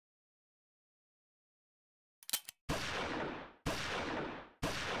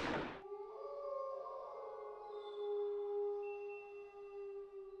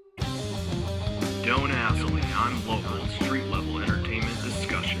non-local, street-level entertainment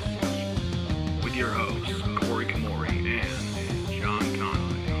discussion with your hosts, Corey Kamori and John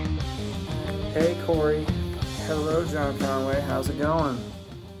Conway. Hey, Corey. Hello, John Conway. How's it going?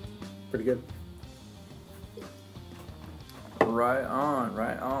 Pretty good. Right on,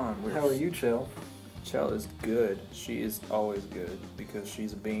 right on. How are you, Chell? Chell is good. She is always good because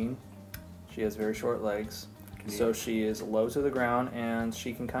she's a bean. She has very short legs. So she is low to the ground, and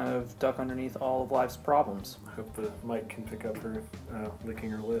she can kind of duck underneath all of life's problems. I hope the mic can pick up her licking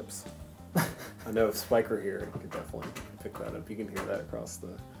her lips. I know if Spike were here, he could definitely pick that up. You can hear that across the...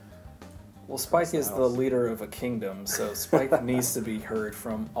 Well, Spike is the leader of a kingdom, so Spike needs to be heard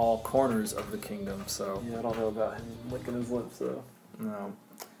from all corners of the kingdom, so... Yeah, I don't know about him licking his lips, though. No.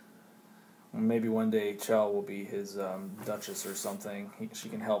 Maybe one day Chell will be his duchess or something. She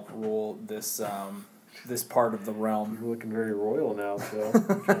can help rule this this part of the realm. You're looking very royal now, so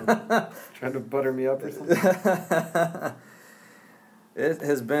trying to butter me up or something. It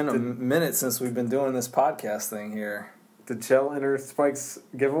has been a minute since we've been doing this podcast thing here. Did Chell enter Spike's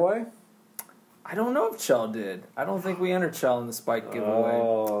giveaway? I don't know if Chell did. I don't think we entered Chell in the Spike giveaway.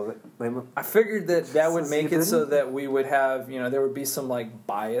 Oh, I figured that would make it so that we would have, there would be some like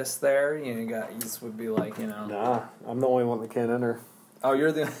bias there. You just would be like, Nah, I'm the only one that can't enter. Oh,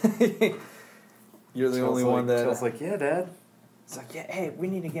 you're the you're the only one that. Chell's like, yeah, Dad. It's like, yeah, hey, we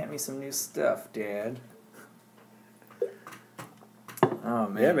need to get me some new stuff, Dad. Oh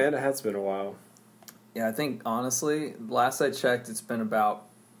man, yeah, man, it has been a while. Yeah, I think honestly, last I checked, it's been about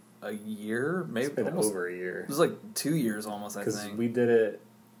a year, maybe it's been almost, over a year. It was like 2 years almost, I think. Because we did it.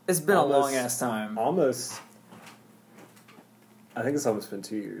 It's been a long ass time. Almost. I think it's almost been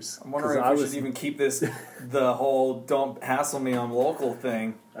 2 years. I'm wondering if we should even keep this the whole "don't hassle me, I'm local"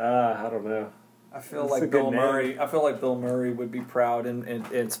 thing. I don't know. I feel like Bill Murray. I feel like Bill Murray would be proud, and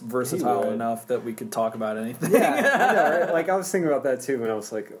it's versatile enough that we could talk about anything. Yeah, I know, right? Like I was thinking about that too when I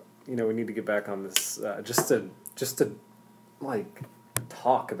was like, we need to get back on this just to like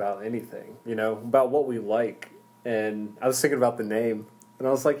talk about anything, about what we like. And I was thinking about the name, and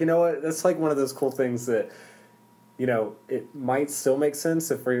I was like, you know what? That's like one of those cool things that, it might still make sense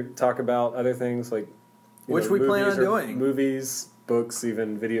if we talk about other things like, which we plan on doing, movies, books,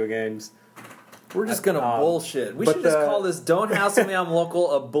 even video games. We're just gonna bullshit. We should just call this "Don't Hassle Me, I'm Local"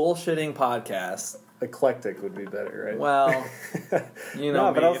 a bullshitting podcast. Eclectic would be better, right? Well,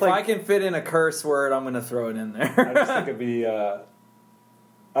 but if I can fit in a curse word, I'm gonna throw it in there. I just think it'd be, I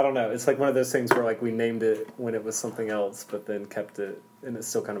don't know. It's like one of those things where like we named it when it was something else, but then kept it, and it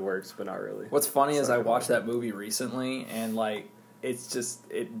still kind of works, but not really. What's funny is I watched that movie recently, and like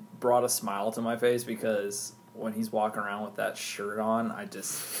it brought a smile to my face because when he's walking around with that shirt on,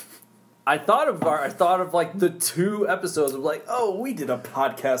 I thought of like the 2 episodes of like, oh, we did a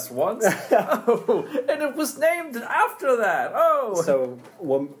podcast once. Oh, and it was named after that. Oh. So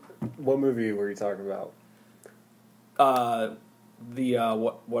what movie were you talking about?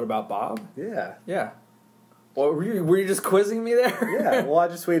 What about Bob? Yeah. Yeah. Well, were you just quizzing me there? Yeah. Well,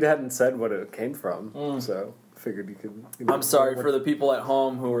 we hadn't said what it came from, so figured you could. I'm sorry for the people at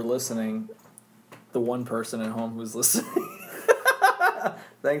home who are listening. The one person at home who's listening.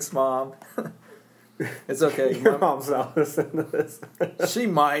 Thanks, Mom. It's okay. Your mom's not listening to this. She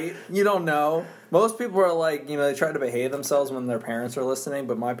might. You don't know. Most people are like, they try to behave themselves when their parents are listening,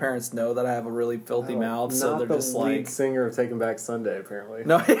 but my parents know that I have a really filthy mouth, so they're just like... Not the lead singer of Taking Back Sunday, apparently.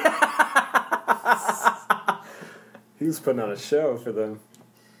 No. He was putting on a show for them.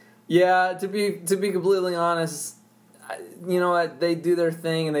 Yeah, to be completely honest, you know what? They do their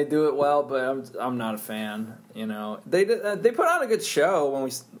thing and they do it well, but I'm not a fan. They put on a good show when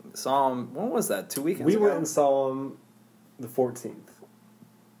we saw them. When was that? 2 weekends ago? We went and saw them the 14th.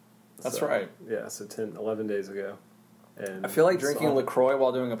 That's right. Yeah, so 11 days ago. And I feel like drinking LaCroix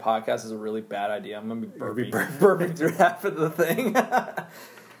while doing a podcast is a really bad idea. I'm going to be burping through half of the thing.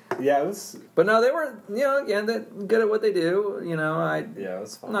 Yeah, it was... But no, they were, again, they're good at what they do. It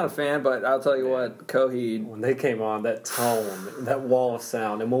was fun. I'm not a fan, but I'll tell you what, Coheed... When they came on, that tone, that wall of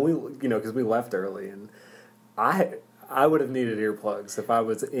sound, and when we, because we left early, and I would have needed earplugs if I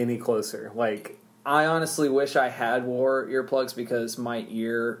was any closer. Like... I honestly wish I had wore earplugs because my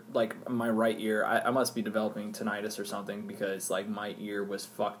ear, like my right ear, I must be developing tinnitus or something because like my ear was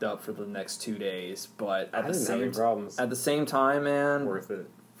fucked up for the next 2 days. But at the same time, man, worth it.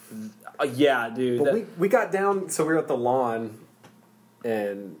 Yeah, dude. But we got down, so we were at the lawn,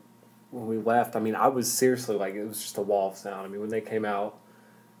 and when we left, I was seriously like, it was just a wall of sound. When they came out,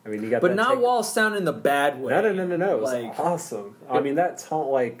 you got. But not wall of sound in the bad way. No. It was awesome. That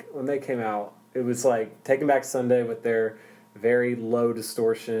tone, like when they came out. It was like Taking Back Sunday with their very low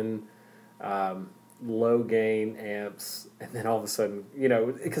distortion, low gain amps, and then all of a sudden, you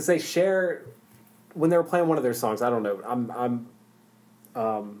know, because they share when they were playing one of their songs. I don't know. I'm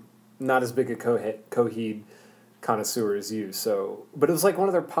not as big a Coheed connoisseur as you, so but it was like one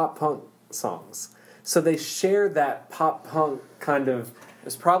of their pop punk songs. So they share that pop punk kind of.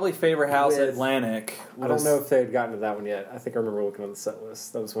 It's probably Favorite House at Atlantic. I don't know if they had gotten to that one yet. I think I remember looking on the set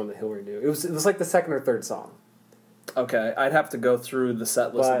list. That was one that Hillary knew. It was like the second or third song. Okay, I'd have to go through the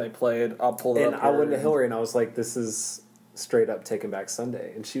set list that they played. I'll pull it up. And I went to Hillary and I was like, "This is straight up Taking Back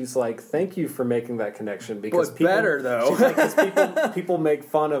Sunday," and she was like, "Thank you for making that connection because but better though." She's like, 'cause people make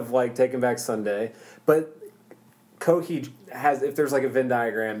fun of like Taking Back Sunday, but Coheed has, if there's like a Venn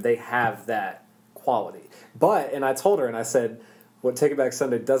diagram, they have that quality. But and I told her and I said, what Take It Back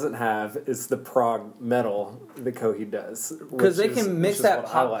Sunday doesn't have is the prog metal that Coheed does. Because they can mix that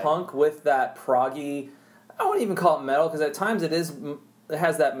pop punk with that proggy. I wouldn't even call it metal because at times it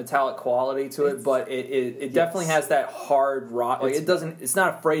has that metallic quality to it, but it definitely has that hard rock. Like it's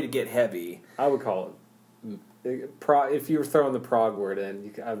not afraid to get heavy. I would call it if you were throwing the prog word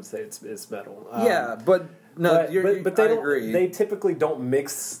in, I would say it's metal. Yeah, but no, but they agree. They typically don't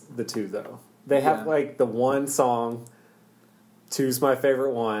mix the two though. They have like the one song. Two's my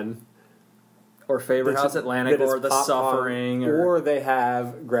favorite one. Or Favorite House Atlantic, or The Suffering. Or they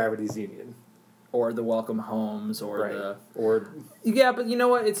have Gravity's Union. Or The Welcome Homes, or Or yeah, but you know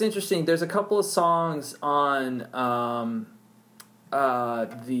what? It's interesting. There's a couple of songs on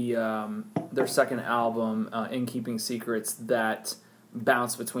their second album, In Keeping Secrets, that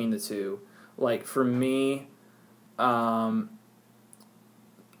bounce between the two. Like, for me, the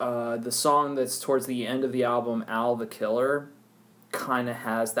song that's towards the end of the album, Al the Killer, kind of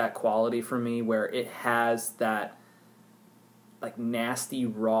has that quality for me where it has that like nasty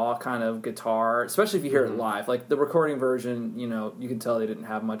raw kind of guitar, especially if you hear it live. Like the recording version, you know, you can tell they didn't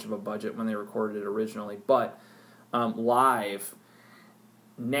have much of a budget when they recorded it originally, but live,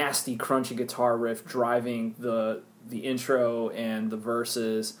 nasty crunchy guitar riff driving the intro and the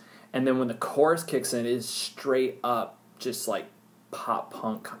verses, and then when the chorus kicks in, it's straight up just like pop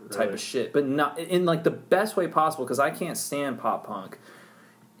punk type of shit, but not in like the best way possible because I can't stand pop punk.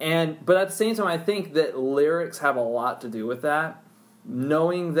 But at the same time, I think that lyrics have a lot to do with that.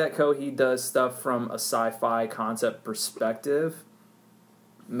 Knowing that Coheed does stuff from a sci-fi concept perspective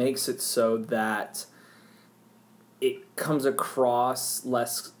makes it so that it comes across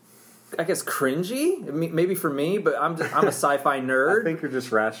less, I guess, cringy. Maybe for me, but I'm a sci-fi nerd. I think you're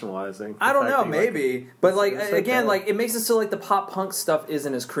just rationalizing. I don't know, maybe. But like again, like it makes it so like the pop punk stuff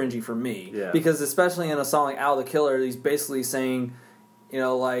isn't as cringy for me. Yeah. Because especially in a song like Al the Killer, he's basically saying, you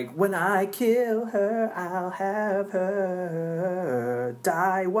know, like, when I kill her, I'll have her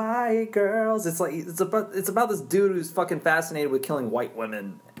die white girls. It's like it's about this dude who's fucking fascinated with killing white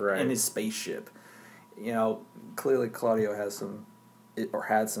women in his spaceship. You know, clearly Claudio has some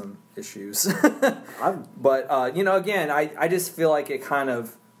had some issues. But you know, again, I just feel like it kind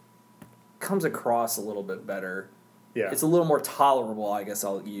of comes across a little bit better. Yeah, it's a little more tolerable. I guess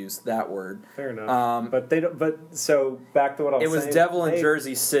I'll use that word. Fair enough. But they don't. But so back to what I was saying. It was Devil in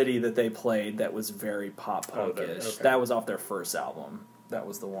Jersey City that they played. That was very pop punkish. Okay. That was off their first album. That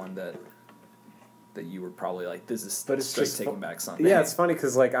was the one that you were probably like, "This is straight Taking Back Sunday." Yeah, it's funny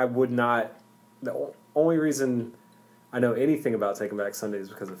because like I would not. The only reason I know anything about Taking Back Sunday is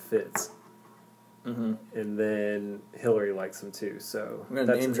because of Fitz. Mm-hmm. And then Hillary likes him too, so I'm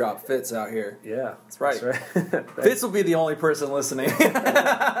gonna name drop Fitz out here. Yeah, that's right. Fitz will be the only person listening,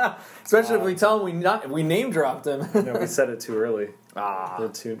 especially if we tell him we name dropped him. No, we said it too early. He'll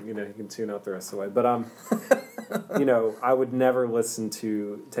tune, he can tune out the rest of the way. But you know, I would never listen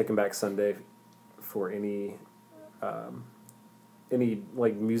to Taking Back Sunday for any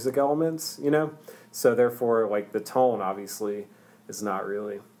like music elements, you know. So therefore, like the tone obviously is not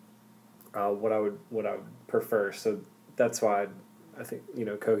really. What I would prefer, so that's why I think, you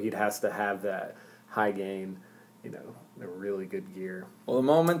know, Coheed has to have that high gain, you know, the really good gear. Well, the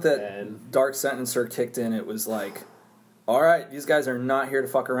moment that Dark Sentencer kicked in, it was like, all right, these guys are not here to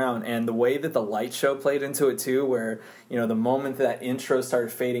fuck around. And the way that the light show played into it too, where, you know, the moment that intro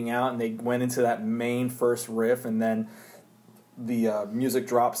started fading out and they went into that main first riff, and then the music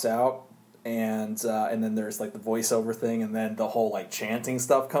drops out. And then there's like the voiceover thing, and then the whole like chanting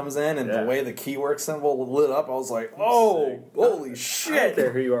stuff comes in, and the way the keywork symbol lit up, I was like, "Oh, holy shit!" I don't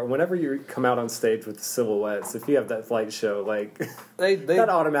care who you are. Whenever you come out on stage with the silhouettes, if you have that light show, like that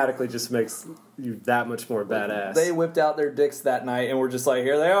automatically just makes you that much more badass. They whipped out their dicks that night, and we're just like,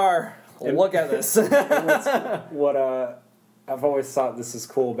 "Here they are. Look at this." what I've always thought this is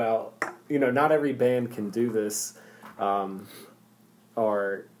cool about, you know, not every band can do this,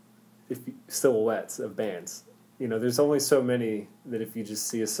 or silhouettes of bands. You know, there's only so many that if you just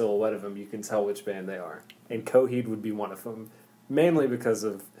see a silhouette of them, you can tell which band they are. And Coheed would be one of them, mainly because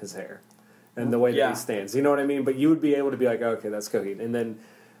of his hair and the way that he stands. You know what I mean? But you would be able to be like, okay, that's Coheed. And then,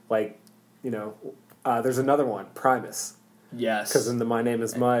 like, you know, there's another one, Primus. Yes. Because in the My Name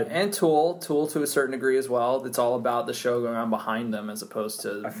is Mud. And Tool to a certain degree as well. It's all about the show going on behind them as opposed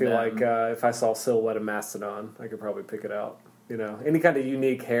to I feel them. like if I saw silhouette of Mastodon, I could probably pick it out. You know, any kind of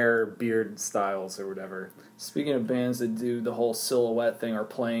unique hair, beard styles or whatever. Speaking of bands that do the whole silhouette thing or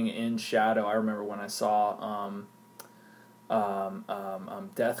playing in shadow, I remember when I saw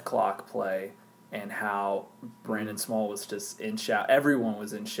Death Clock play and how Brandon Small was just in shadow. Everyone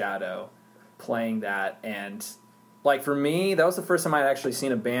was in shadow playing that. And, like, for me, that was the first time I'd actually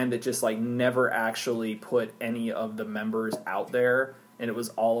seen a band that just, like, never actually put any of the members out there. And it was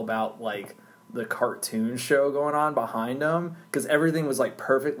all about, like, the cartoon show going on behind them, because everything was like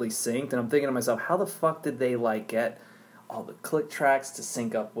perfectly synced, and I'm thinking to myself, how the fuck did they like get all the click tracks to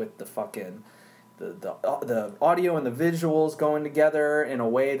sync up with the fucking the audio and the visuals going together in a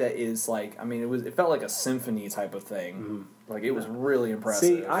way that is like, I mean, it felt like a symphony type of thing. Mm-hmm. Like, it was really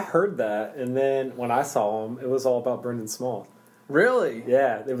impressive. See, I heard that, and then when I saw him, it was all about Brendan Small. Really?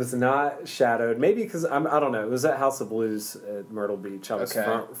 Yeah, it was not shadowed. Maybe because I don't know. It was at House of Blues at Myrtle Beach. I was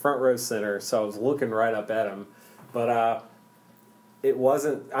front row center, so I was looking right up at him. But it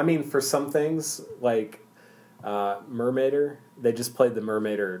wasn't. I mean, for some things like Mermaider, they just played the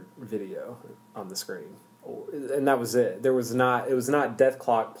Mermaider video on the screen, and that was it. There was not. It was not Death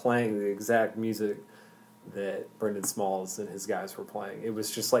Clock playing the exact music that Brendan Smalls and his guys were playing. It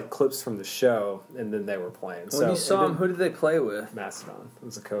was just like clips from the show, and then they were playing. When you saw them, who did they play with? Mastodon. It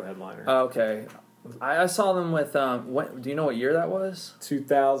was a co-headliner. Oh, okay. I saw them with, do you know what year that was?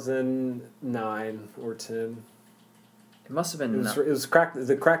 2009 or 10. It must have been... It was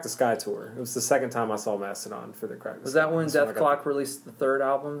the Crack the Sky tour. It was the second time I saw Mastodon for the Crack the Sky. Was that when Death Clock released the third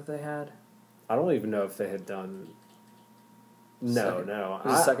album that they had? I don't even know if they had done... No. It was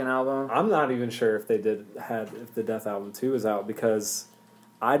the second album? I'm not even sure if they if the Death Album 2 was out, because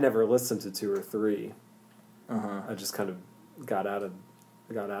I never listened to 2 or 3. Uh-huh. I just kind of got out of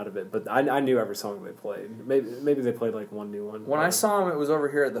it. But I knew every song they played. Maybe they played like one new one. When I saw them, it was over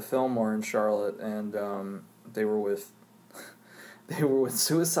here at the Fillmore in Charlotte, and they were with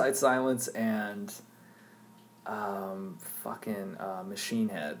Suicide Silence and Machine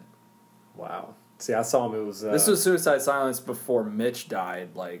Head. Wow. See, I saw him. It was this was Suicide Silence before Mitch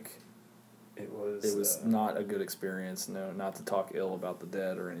died. Like, it was not a good experience. No, not to talk ill about the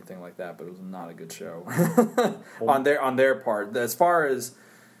dead or anything like that, but it was not a good show on their part. As far as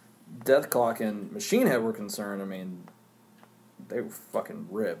Death Clock and Machine Head were concerned, I mean, they were fucking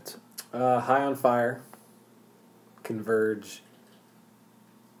ripped. High on Fire, Converge,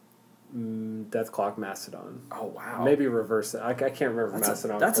 Death Clock, Mastodon. Oh, wow. Maybe reverse it. I can't remember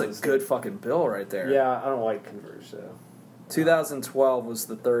Mastodon. That's a good fucking bill right there. Yeah, I don't like Converge, though. 2012 was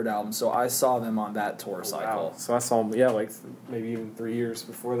the third album, so I saw them on that tour cycle. Wow. So I saw them, like maybe even 3 years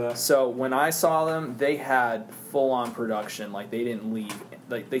before that. So when I saw them, they had full-on production. Like, they didn't leave.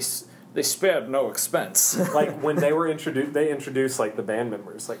 Like, they spared no expense. Like, when they were introduced like the band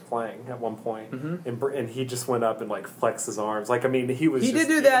members like playing at one point, mm-hmm. and he just went up and like flexed his arms. Like, I mean, he did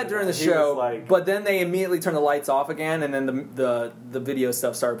do that during the show, but then they immediately turned the lights off again, and then the video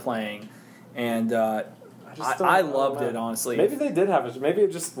stuff started playing, and I loved it, honestly. Maybe they did have it. Maybe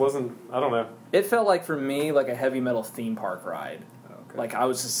it just wasn't. I don't know. It felt like, for me, like a heavy metal theme park ride. Okay. Like, I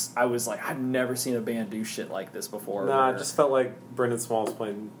was like, I've never seen a band do shit like this before. Nah, it just felt like Brendan Smalls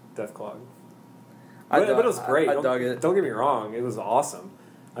playing Death Clock. But it was great. I dug it. Don't get me wrong. It was awesome.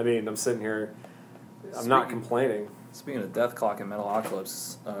 I mean, I'm sitting here. I'm not complaining. Speaking of Death Clock and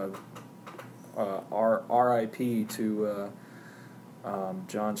Metalocalypse, R.I.P. to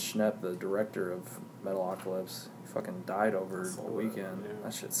Jon Schnepp, the director of Metalocalypse. He fucking died over the weekend. Yeah.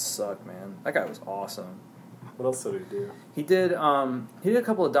 That shit sucked, man. That guy was awesome. What else did he do? He did a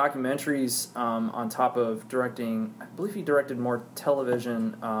couple of documentaries on top of directing. I believe he directed more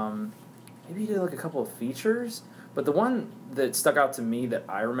television. Maybe he did like a couple of features. But the one that stuck out to me that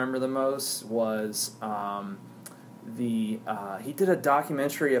I remember the most was he did a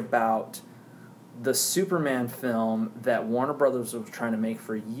documentary about the Superman film that Warner Brothers was trying to make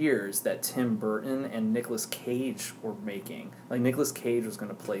for years, that Tim Burton and Nicolas Cage were making. Like, Nicolas Cage was going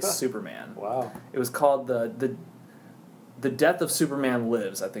to play Superman. Wow. It was called the Death of Superman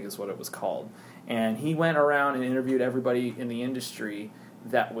Lives, I think is what it was called. And he went around and interviewed everybody in the industry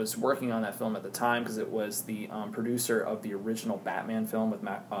that was working on that film at the time, because it was the producer of the original Batman film with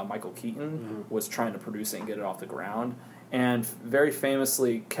Michael Keaton was trying to produce it and get it off the ground. And very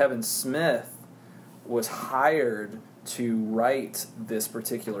famously, Kevin Smith was hired to write this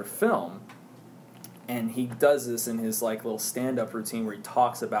particular film. And he does this in his like little stand-up routine where he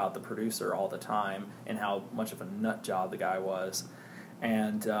talks about the producer all the time and how much of a nut job the guy was.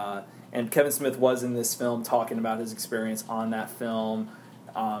 And Kevin Smith was in this film talking about his experience on that film.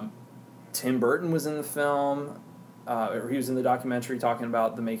 Tim Burton was in the film. Or he was in the documentary talking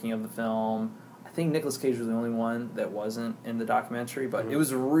about the making of the film. I think Nicolas Cage was the only one that wasn't in the documentary, but it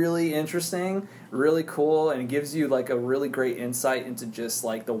was really interesting, really cool, and it gives you like a really great insight into just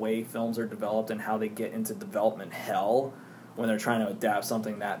like the way films are developed and how they get into development hell when they're trying to adapt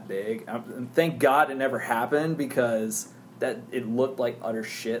something that big. And thank God it never happened, because that it looked like utter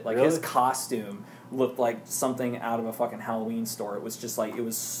shit. Like his costume looked like something out of a fucking Halloween store. It was just like, it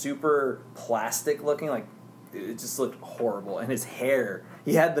was super plastic looking, like it just looked horrible. And his hair,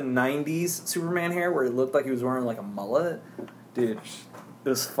 he had the 90s Superman hair where it looked like he was wearing like a mullet. Dude, it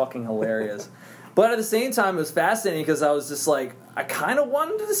was fucking hilarious. But at the same time, it was fascinating because I was just like, I kind of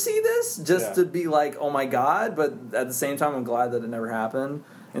wanted to see this just to be like, oh my God. But at the same time, I'm glad that it never happened.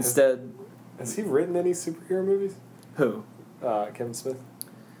 Instead... Has he written any superhero movies? Who? Kevin Smith?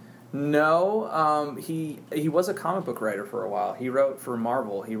 No, he was a comic book writer for a while. He wrote for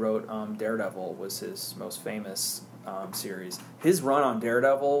Marvel. He wrote Daredevil was his most famous series. His run on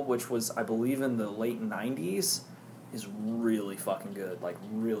Daredevil, which was, I believe, in the late 90s, is really fucking good. Like,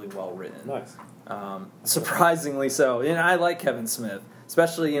 really well written. Nice. Surprisingly so. And I like Kevin Smith.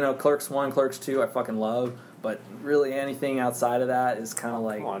 Especially, Clerks 1, Clerks 2, I fucking love. But really anything outside of that is kind of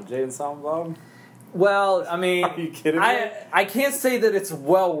like... Come on, Jay and Silent Bob? Well, I mean, are you kidding me? I can't say that it's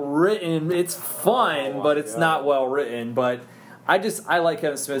well written. It's fun, but it's not well written. But I like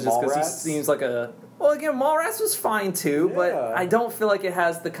Kevin Smith just because he seems like a... Well, again, Mallrats was fine too, but I don't feel like it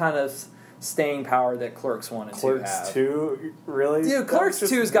has the kind of staying power that Clerks 1 and 2 have. Clerks 2? Really? Dude, Clerks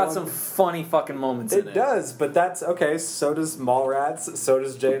 2's got some funny fucking moments in it. It does, but that's... Okay, so does Mallrats, so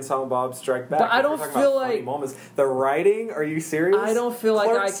does Jay and Silent Bob Strike Back. But I don't feel like... Moments. The writing, are you serious? I don't feel like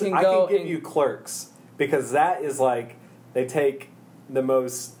Clerks, I can give you Clerks, because that is like... They take the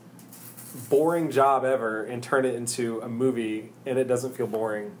most boring job ever and turn it into a movie, and it doesn't feel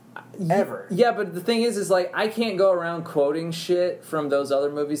boring ever. Yeah, but the thing is like, I can't go around quoting shit from those other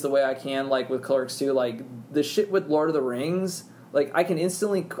movies the way I can, like, with Clerks 2. Like, the shit with Lord of the Rings, like, I can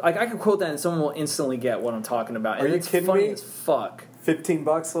instantly... Like, I can quote that and someone will instantly get what I'm talking about. Are and you it's kidding funny me? as fuck.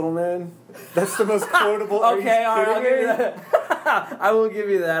 $15, little man? That's the most quotable... Okay, all right, I'll give you that. I will give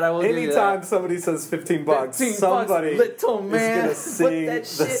you that. Anytime somebody says $15, somebody little man, is going to sing put that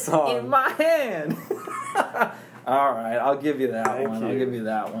the shit song. in my hand. All right, I'll give you that Thank one. you. I'll give you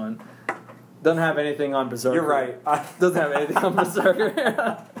that one. Doesn't have anything on Berserker. You're right. Doesn't have anything on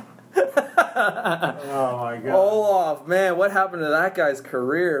Berserker. Oh my god. Olaf, man, what happened to that guy's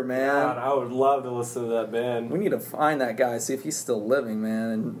career, man? God, I would love to listen to that band. We need to find that guy, see if he's still living,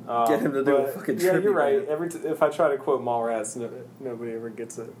 man, and get him to do a fucking tribute. Yeah, you're right. band. If I try to quote Mallrats, nobody ever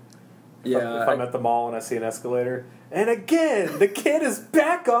gets it. If I'm at the mall and I see an escalator, and again, the kid is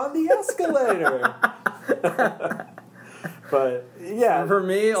back on the escalator. But yeah, for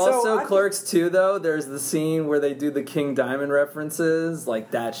me, so also Clerks 2, though, there's the scene where they do the King Diamond references.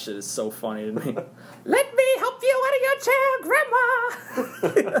 Like, that shit is so funny to me. Let me help you out of your chair,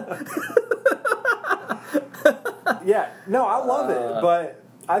 Grandma. Yeah, no, I love it, but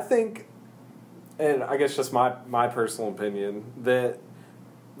I think, and I guess just my personal opinion, that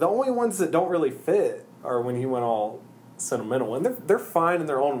the only ones that don't really fit are when he went all sentimental, and they're fine in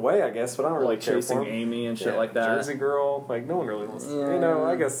their own way, I guess, but I don't really care chasing for them. Amy and shit like that. Jersey Girl, like no one really wants to,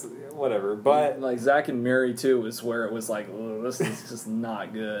 I guess whatever. But like Zack and Miri too was where it was like, this is just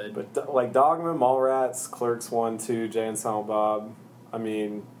not good. But like Dogma, Mallrats, Clerks 1, 2, Jay and Silent Bob, I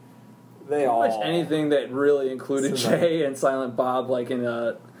mean, they all pretty much anything that really included Jay and Silent Bob, like in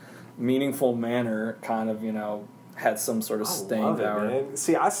a meaningful manner, kind of had some sort of staying power. Man.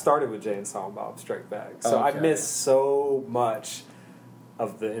 See, I started with Jay and Silent Bob Strike Back, so I missed so much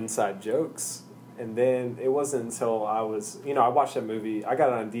of the inside jokes. And then it wasn't until I was, I watched that movie. I got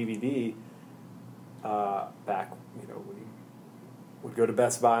it on DVD back, when you would go to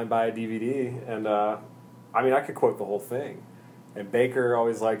Best Buy and buy a DVD. And, I could quote the whole thing. And Baker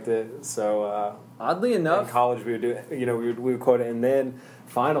always liked it, so... Oddly enough... In college, we would do it, we would quote it. And then,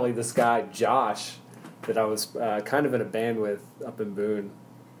 finally, this guy, Josh, that I was kind of in a band with up in Boone,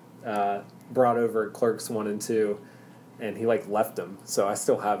 brought over Clerks 1 and 2, and he left them, so I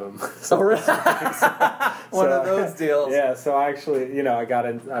still have them. So, one of those deals. Yeah, so I actually, I got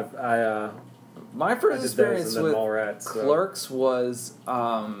in. My first experience with Mallrats, Clerks was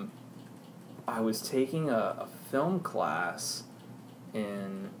I was taking a film class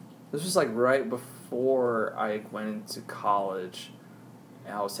this was like right before I went into college,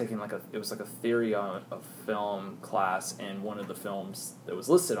 and I was taking it was like a theory of film class, and one of the films that was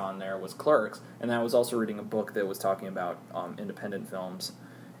listed on there was Clerks, and I was also reading a book that was talking about independent films,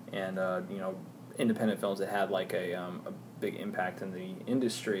 and independent films that had like a big impact in the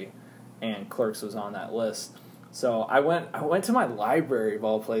industry, and Clerks was on that list. So I went to my library of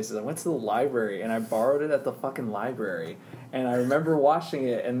all places. I went to the library and I borrowed it at the fucking library. And I remember watching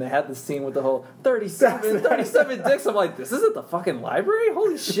it, and they had the scene with the whole 37 dicks. I'm like, this is at the fucking library?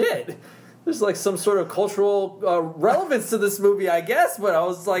 Holy shit. There's like some sort of cultural relevance to this movie, I guess, but I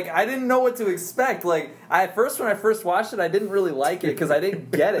was like, I didn't know what to expect. Like, when I first watched it, I didn't really like it because I didn't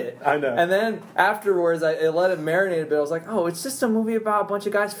get it. I know. And then afterwards, I let it marinate a bit. I was like, oh, it's just a movie about a bunch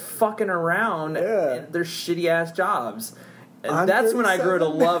of guys fucking around in their shitty ass jobs. And that's 37. When I grew to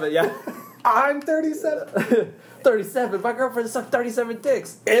love it. Yeah, I'm 37. 37. My girlfriend sucked 37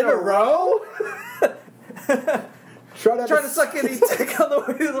 dicks in a row. Trying to suck any dick on the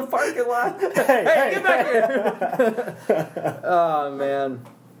way to the parking lot. Hey, get back here! Oh man,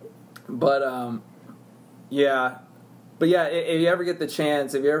 but if you ever get the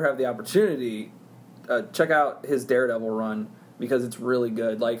chance, if you ever have the opportunity, check out his Daredevil run because it's really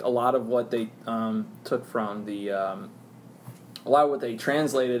good. Like a lot of what they took from a lot of what they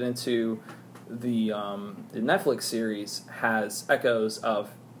translated into the Netflix series has echoes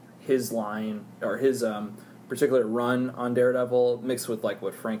of his line or his particular run on Daredevil mixed with like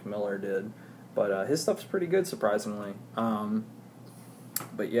what Frank Miller did, but his stuff's pretty good surprisingly.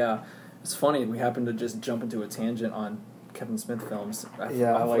 But yeah, it's funny we happened to just jump into a tangent on Kevin Smith films. I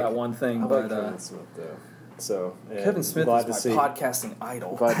like that one thing, but Kevin Smith though. So Kevin Smith is my podcasting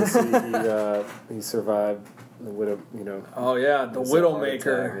idol. Glad to see he survived the widow. Oh yeah, the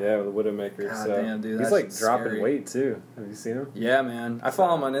Widowmaker. Yeah, the Widowmaker. God so damn, dude, he's like dropping scary. weight too. Have you seen him? Yeah, man. I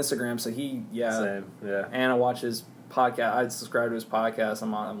follow him on Instagram, so Same. Yeah. And I watch his podcast. I subscribe to his podcast.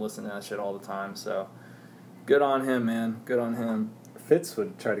 I'm listening to that shit all the time. So good on him, man. Good on him. Fitz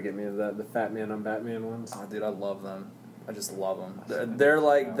would try to get me into the Fat Man on Batman ones. Oh, dude, I love them. I just love them. They're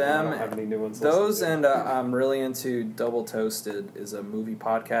like them. I don't have any new ones. Those and I'm really into Double Toasted is a movie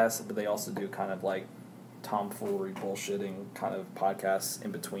podcast, but they also do kind of like tomfoolery bullshitting kind of podcasts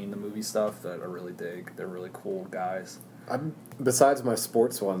in between the movie stuff that I really dig. They're really cool guys. Besides my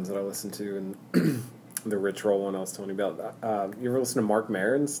sports ones that I listen to and the Rich Roll one I was telling you about, you ever listen to Mark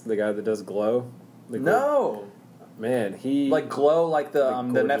Maron's, the guy that does Glow? No. Man, he like Glow, like the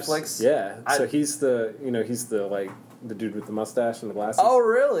Netflix. Yeah, so he's the the dude with the mustache and the glasses. Oh,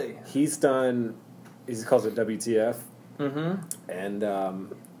 really? He calls it WTF. Mm-hmm. And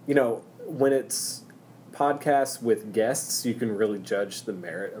when it's podcasts with guests, you can really judge the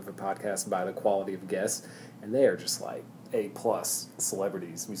merit of a podcast by the quality of guests, and they are just like A+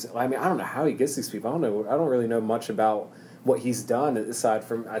 celebrities. I mean, I don't know how he gets these people. I don't really know much about what he's done aside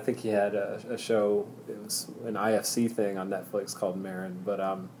from I think he had a show. It was an IFC thing on Netflix called Maron, but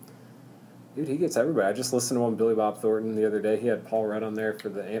dude, he gets everybody. I just listened to one Billy Bob Thornton the other day. He had Paul Rudd on there for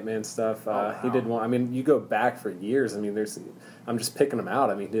the Ant-Man stuff. Wow. He did one. I mean, you go back for years. I mean, I'm just picking them out.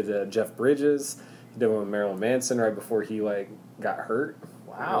 I mean, he did Jeff Bridges. He did one with Marilyn Manson right before he got hurt.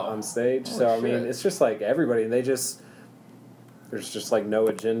 Wow. On stage. Holy so I shit. mean, it's just like everybody. And there's just like no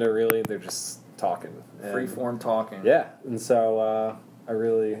agenda really. They're just talking. Freeform talking. Yeah, and so I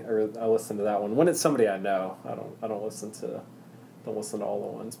listen to that one when it's somebody I know. I don't listen to all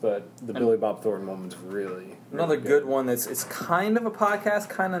the ones, but the Billy Bob Thornton one was really another good one. It's kind of a podcast,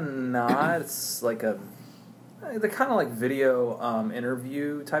 kind of not. It's like they're kind of like video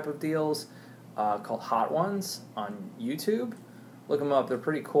interview type of deals called Hot Ones on YouTube. Look them up; they're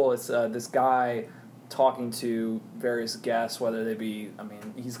pretty cool. It's this guy talking to various guests, whether they be, I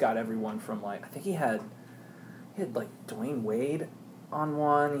mean, he's got everyone from I think he had like Dwayne Wade on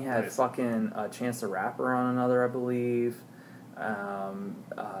one. He had fucking Chance the Rapper on another, I believe.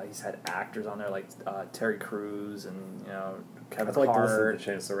 He's had actors on there like Terry Crews and Kevin Hart. I'd like to listen to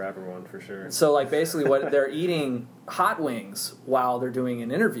Chance the Rapper one for sure. So basically, what they're eating hot wings while they're doing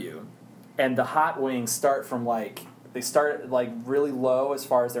an interview, and the hot wings start from they start really low as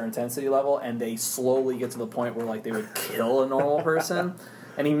far as their intensity level, and they slowly get to the point where they would kill a normal person.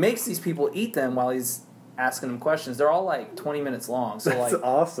 And he makes these people eat them while he's asking them questions. They're all 20 minutes long. So that's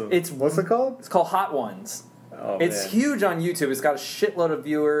awesome. What's it called? It's called Hot Ones. Oh, it's huge on YouTube. It's got a shitload of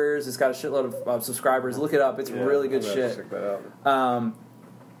viewers. It's got a shitload of subscribers. Look it up. It's really good shit. Check that out.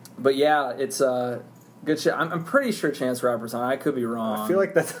 But yeah, it's good shit. I'm pretty sure Chance the Rapper's on. I could be wrong. I feel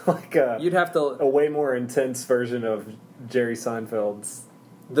like that's you'd have to a way more intense version of Jerry Seinfeld's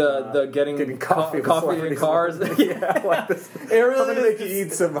the getting coffee in cars. Yeah, like this. It really I'm gonna make you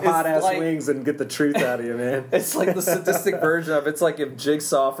eat some hot ass wings and get the truth out of you, man. It's like the sadistic version of it's like if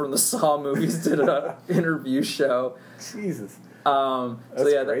Jigsaw from the Saw movies did an interview show. Jesus. So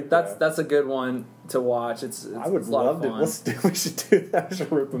yeah, great, that's a good one to watch. I would love to. We should do that. I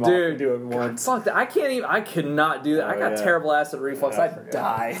should rip them off and do it once. Fuck that! I can't even. I could not do that. I got terrible acid reflux. I'd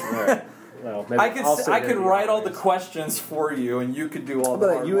die. Right. Well, I could write all the questions for you, and you could do all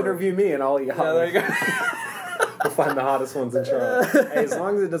the hard you work. interview me, and I'll eat hot. Yeah, there you go. We'll find the hottest ones in Charlotte. Hey, as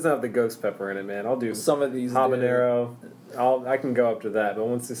long as it doesn't have the ghost pepper in it, man, I'll do some of these habanero. I can go up to that, but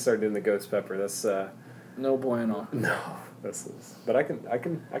once they start doing the ghost pepper, that's no bueno. No, this is. But I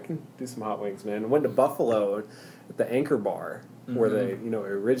can do some hot wings, man. I went to Buffalo at the Anchor Bar where they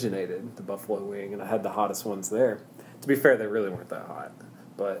originated the buffalo wing, and I had the hottest ones there. To be fair, they really weren't that hot,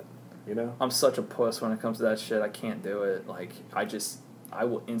 but. I'm such a puss when it comes to that shit. I can't do it. Like, I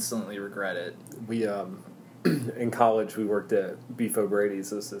will instantly regret it. We, in college, we worked at Beef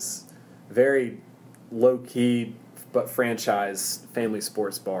O'Brady's. It was this very low-key but franchise family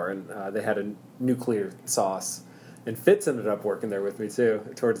sports bar, and they had a nuclear sauce. And Fitz ended up working there with me, too,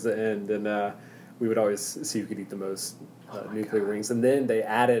 towards the end. And we would always see who could eat the most nuclear wings. And then they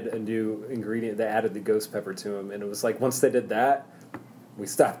added a new ingredient. They added the ghost pepper to them. And it was like, once they did that, we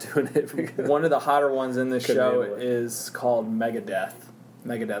stopped doing it. One of the hotter ones in this show is called Megadeth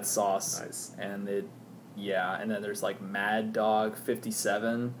sauce. Nice. And and then there's like Mad Dog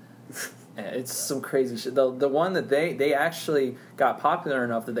 57. It's some crazy shit. The one that they actually got popular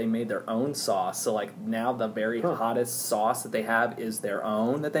enough that they made their own sauce. So like now the very hottest sauce that they have is their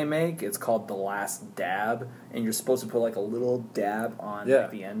own that they make. It's called The Last Dab, and you're supposed to put like a little dab on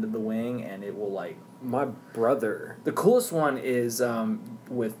like, the end of the wing, and it will like. My brother. The coolest one is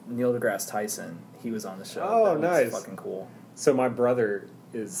with Neil deGrasse Tyson. He was on the show. Oh, nice. Fucking cool. So my brother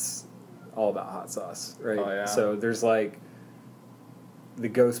is all about hot sauce, right? Oh, yeah. So there's like the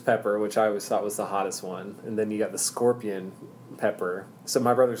ghost pepper, which I always thought was the hottest one, and then you got the scorpion pepper. So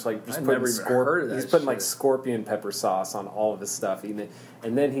my brother's like just putting he's putting like scorpion pepper sauce on all of his stuff, eating it,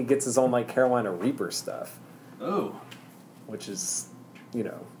 and then he gets his own like Carolina Reaper stuff. Oh, which is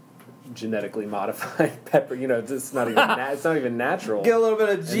genetically modified pepper. It's not even it's not even natural. Get a little bit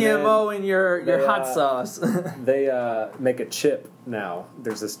of GMO in your hot sauce. They make a chip now.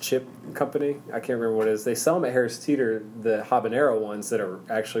 There's this chip company. I can't remember what it is. They sell them at Harris Teeter, the habanero ones that are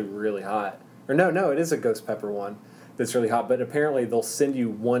actually really hot. Or no, it is a ghost pepper one that's really hot. But apparently they'll send you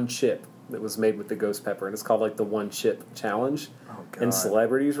one chip that was made with the ghost pepper, and it's called like the One Chip Challenge. Oh, God. And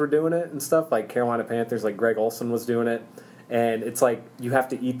celebrities were doing it and stuff. Like Carolina Panthers, like Greg Olson was doing it. And it's like you have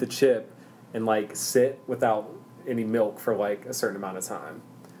to eat the chip and like sit without any milk for like a certain amount of time.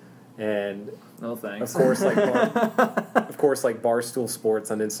 And no thanks. Of course, like Barstool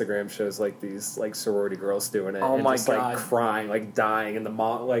Sports on Instagram shows like these like sorority girls doing it. Oh and my just, God, like crying, like dying in the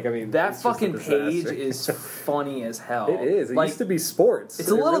mall. Like that fucking page is funny as hell. It is. It like, used to be sports. It's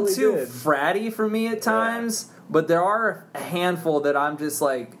a little really too fratty for me at times, but there are a handful that I'm just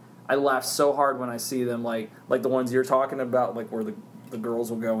like. I laugh so hard when I see them, like the ones you're talking about, like where the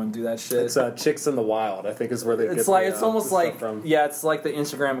girls will go and do that shit. It's Chicks in the Wild, I think, is where they get it's almost like from. Yeah, it's like the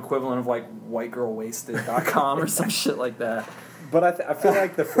Instagram equivalent of like whitegirlwasted.com or some shit like that. But I feel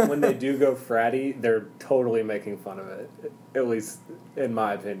like when they do go fratty, they're totally making fun of it, at least in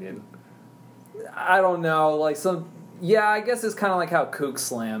my opinion. I don't know, like yeah, I guess it's kind of like how Kook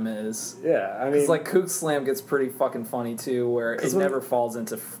Slam is. Yeah, I mean, because like Kook Slam gets pretty fucking funny too, where it never falls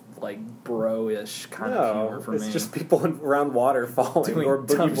into like bro-ish kind of humor for me. It's just people around water falling doing or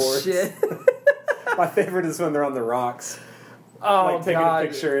boogie boards. Shit. My favorite is when they're on the rocks. Oh, like taking a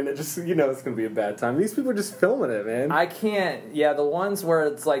picture and it just it's gonna be a bad time. These people are just filming it, man. I can't. Yeah, the ones where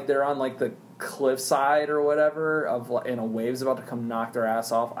it's like they're on like the cliffside or whatever and a wave's about to come knock their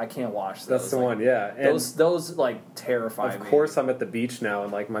ass off. I can't watch those. That's the one, yeah. And those like terrify me. Of course, I'm at the beach now,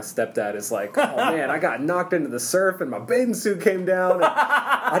 and like my stepdad is like, "Oh man, I got knocked into the surf, and my bathing suit came down, and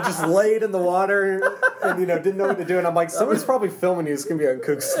I just laid in the water, and didn't know what to do." And I'm like, "Someone's probably filming you. It's gonna be on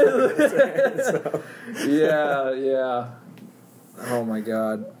Cook's." So. Yeah. Oh my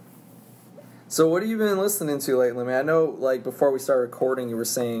God. So what have you been listening to lately, man? I know, like, before we started recording, you were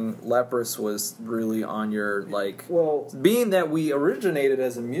saying Leprous was really on your, like... Well... Being that we originated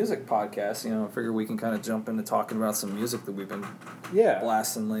as a music podcast, I figure we can kind of jump into talking about some music that we've been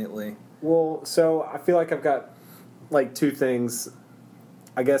blasting lately. Well, so I feel like I've got, like, two things.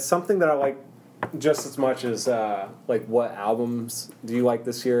 I guess something that I like just as much as, like, what albums do you like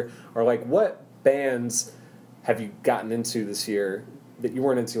this year? Or, like, what bands have you gotten into this year that you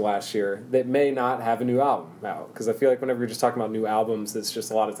weren't into last year that may not have a new album out? Because I feel like whenever you're just talking about new albums, it's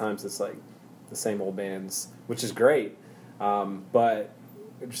just a lot of times it's like the same old bands, which is great. But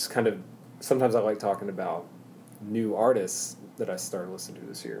it just kind of, sometimes I like talking about new artists that I started listening to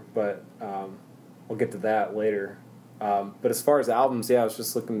this year. But we'll get to that later. But as far as albums, yeah, I was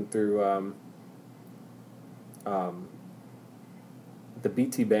just looking through the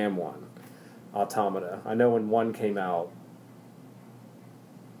BTBAM one, Automata. I know when one came out,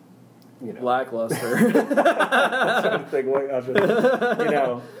 lackluster. I'm trying to think, we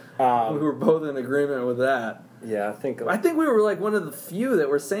were both in agreement with that. Yeah, I think we were like one of the few that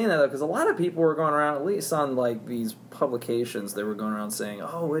were saying that, because a lot of people were going around, at least on like these publications, they were going around saying,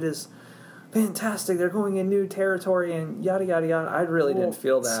 "Oh, it is fantastic. They're going in new territory and yada yada yada." I really didn't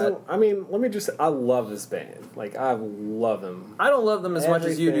feel that. So, I mean, I love this band. Like, I love them. I don't love them as much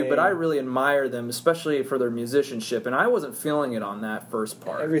as you do, but I really admire them, especially for their musicianship, and I wasn't feeling it on that first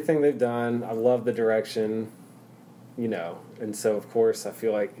part. Everything they've done, I love the direction, and so, of course, I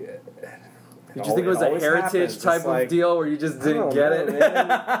feel like... Did you think it was a heritage type of deal where you just didn't get it?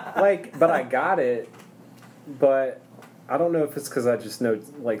 But I got it, but... I don't know if it's because I just know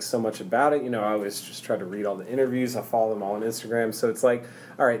like so much about it. I always just try to read all the interviews. I follow them all on Instagram. So it's like,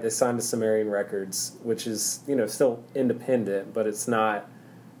 all right, they signed to Sumerian Records, which is still independent, but it's not.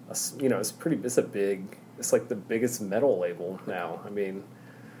 It's it's like the biggest metal label now. I mean,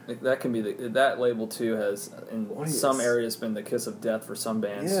 that can be that label too has in some areas been the kiss of death for some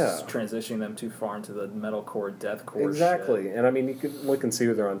bands, transitioning them too far into the metalcore, deathcore. Exactly, shit. And I mean you can look and see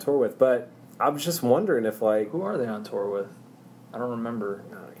who they're on tour with, but. I was just wondering if, like... Who are they on tour with? I don't remember.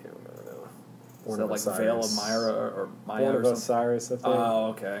 No, I can't remember, though. Is that like Veil of Myra or Maya Born or something? Osiris, I think. Oh,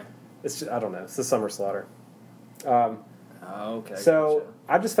 okay. It's just, I don't know. It's the Summer Slaughter. Okay. So, gotcha.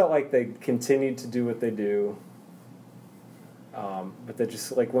 I just felt like they continued to do what they do, but they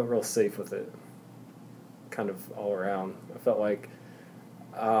just, like, went real safe with it, kind of all around. I felt like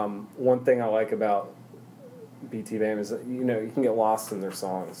one thing I like about BTBAM is that, you can get lost in their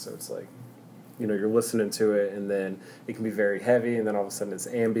songs, so it's like... you're listening to it, and then it can be very heavy, and then all of a sudden it's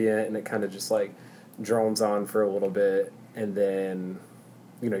ambient, and it kind of just, like, drones on for a little bit, and then,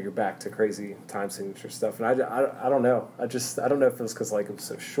 you're back to crazy time signature stuff. And I don't know. I don't know if it was because, like, it was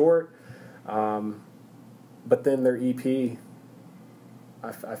so short. But then their EP,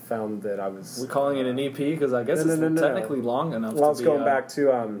 I found that I was... We're calling it an EP? Because I guess it's technically long enough to be... Well, I was going back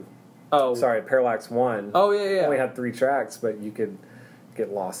to, Parallax 1. Oh, yeah. Only had 3 tracks, but you could... get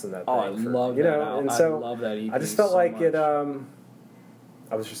lost in that thing. I love that. And so I love that EP. I just felt so like much. it.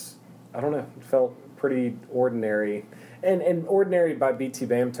 I was just, I don't know. It felt pretty ordinary, and ordinary by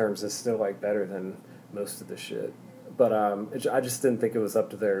BTBAM terms is still like better than most of the shit. But I just didn't think it was up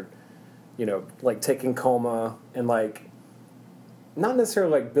to their, like taking Coma and like, not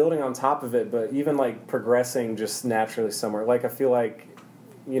necessarily like building on top of it, but even like progressing just naturally somewhere. Like I feel like,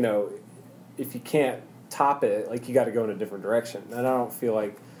 if you can't top it, like you got to go in a different direction, and I don't feel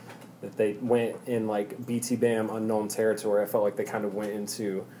like that they went in like BTBAM unknown territory. I felt like they kind of went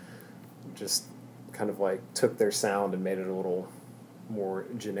into just kind of like took their sound and made it a little more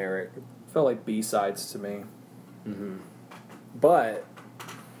generic. Felt like B-sides to me. Mm-hmm. But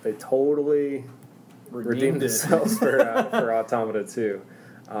they totally redeemed themselves for Automata too.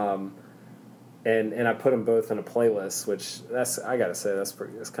 And I put them both in a playlist, which I gotta say that's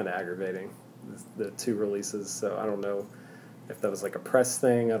kind of aggravating. The 2 releases, so I don't know if that was like a press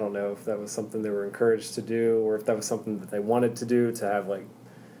thing. I don't know if that was something they were encouraged to do, or if that was something that they wanted to do to have like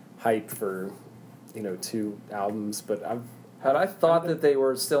hype for 2 albums. But had I thought that they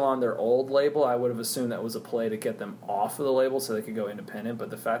were still on their old label, I would have assumed that was a play to get them off of the label so they could go independent.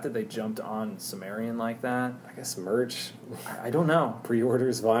 But the fact that they jumped on Sumerian like that, I guess merch. I don't know.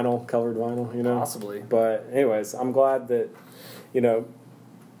 Pre-orders, vinyl, colored vinyl, Possibly. But anyways, I'm glad that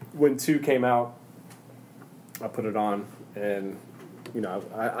when 2 came out, I put it on, and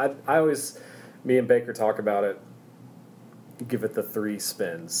I always, me and Baker talk about it. Give it the 3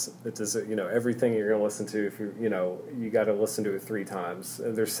 spins. It does, everything you're gonna listen to. If you got to listen to it 3 times.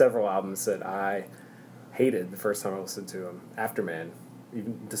 There's several albums that I hated the first time I listened to them. Afterman,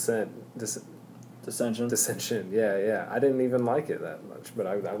 even Dissension. Yeah. I didn't even like it that much, but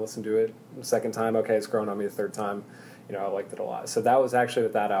I listened to it the second time. Okay, it's grown on me the third time. I liked it a lot. So that was actually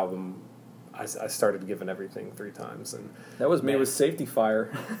with that album, I started giving everything 3 times, and that was me with Safety Fire.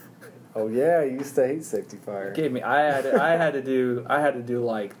 Oh yeah, you used to hate Safety Fire. Gave me. I had to do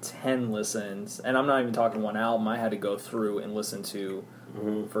like 10 listens, and I'm not even talking one album. I had to go through and listen to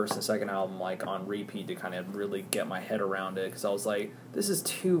first and second album like on repeat to kind of really get my head around it, because I was like, this is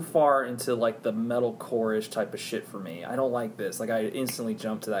too far into like the metalcore-ish type of shit for me. I don't like this. Like, I instantly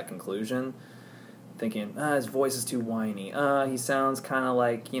jumped to that conclusion, thinking, his voice is too whiny. He sounds kind of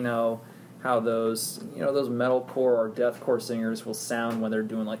like, you know, how those metalcore or deathcore singers will sound when they're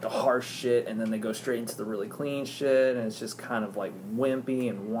doing like the harsh shit, and then they go straight into the really clean shit, and it's just kind of like wimpy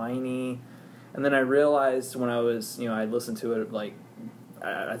and whiny. And then I realized when I was, you know, I listened to it like,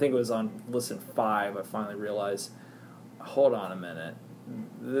 I think it was on listen 5, I finally realized, hold on a minute,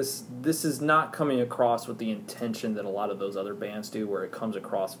 this is not coming across with the intention that a lot of those other bands do, where it comes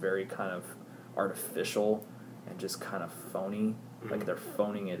across very kind of artificial and just kind of phony. Like they're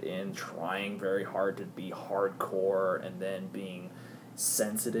phoning it in, trying very hard to be hardcore, and then being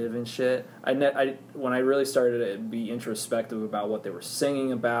sensitive and shit. When I really started to be introspective about what they were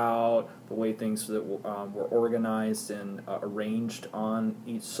singing about, the way things that were organized and arranged on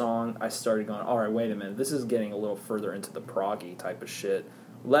each song, I started going, all right, wait a minute, this is getting a little further into the proggy type of shit.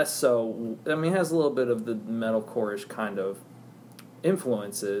 Less so, I mean, it has a little bit of the metalcore-ish kind of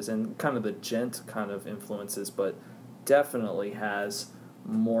influences and kind of the gent kind of influences, but definitely has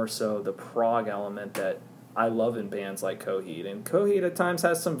more so the prog element that I love in bands like Coheed. And Coheed at times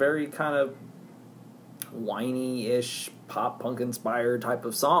has some very kind of whiny-ish, pop-punk-inspired type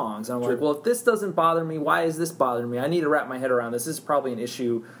of songs. And I'm like, well, if this doesn't bother me, why is this bothering me? I need to wrap my head around this. This is probably an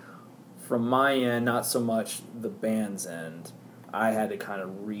issue from my end, not so much the band's end. I had to kind of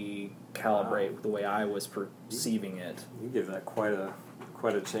recalibrate the way I was perceiving it. You give that quite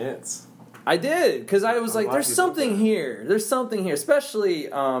a chance. I did, because I was like, there's something here. There's something here. Especially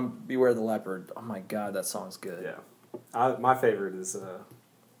Beware the Leopard. Oh my god, that song's good. Yeah. My favorite is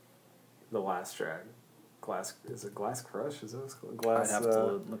the last track. Is it Glass Crush? Is it Glass? I'd have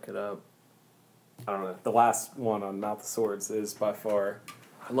to look it up. I don't know. The last one on Mouth of Swords is by far...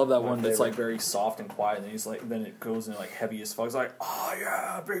 I love that one that's like very soft and quiet, and he's like, then it goes in like heavy as fuck. It's like, oh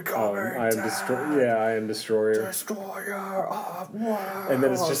yeah, becoming I am Destroyer. Destroyer of worlds. And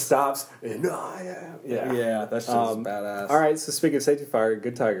then it just stops. And I am. Yeah, that's just badass. All right, so speaking of Safety Fire,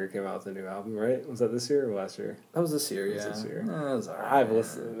 Good Tiger came out with a new album, right? Was that this year or last year? That was this year. Yeah, this year. That was all right. I've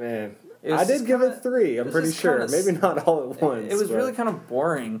listened, man. I did give it 3. I'm pretty sure. Maybe not all at once. It was really kind of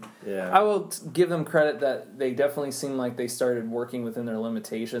boring. Yeah. I will give them credit that they definitely seemed like they started working within their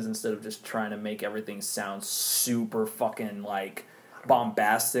limitations instead of just trying to make everything sound super fucking like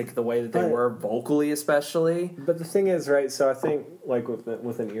bombastic the way that they were vocally, especially. But the thing is, right? So I think like with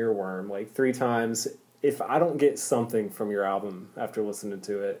an earworm, like 3 times, if I don't get something from your album after listening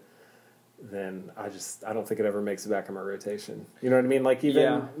to it, then I don't think it ever makes it back in my rotation. You know what I mean? Like,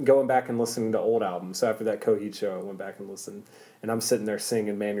 even going back and listening to old albums. So after that Coheed show, I went back and listened, and I'm sitting there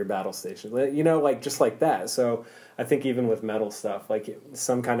singing Man Your Battle Station. You know, like, just like that. So I think even with metal stuff, like,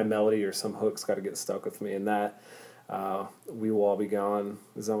 some kind of melody or some hook's got to get stuck with me. And that, We Will All Be Gone,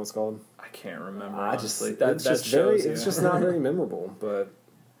 is that what it's called? I can't remember, honestly. It's just not very memorable, but...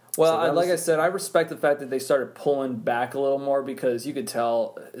 Well, so like I said, I respect the fact that they started pulling back a little more, because you could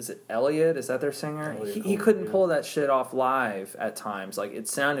tell, is it Elliot? Is that their singer? He couldn't pull that shit off live at times. Like, it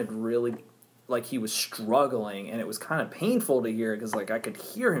sounded really like he was struggling, and it was kind of painful to hear, because like I could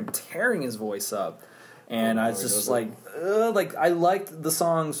hear him tearing his voice up. And I was just like I liked the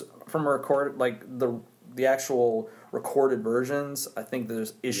songs from the actual recorded versions. I think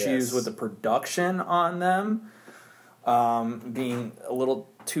there's issues with the production on them, being a little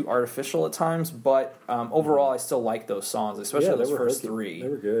too artificial at times, but overall I still like those songs, especially those first 3. They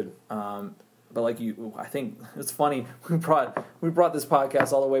were good. But like I think it's funny, we brought this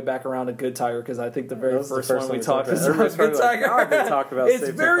podcast all the way back around to Good Tiger, because I think the very first one we talked about Good Tiger. It's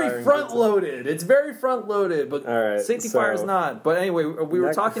very front loaded. It's very front loaded, but Safety Fire is not. But anyway, we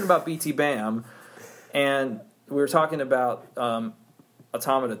were talking about BTBAM, and we were talking about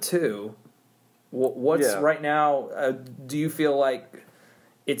Automata 2. What's right now? Do you feel like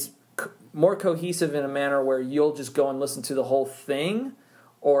it's more cohesive in a manner where you'll just go and listen to the whole thing,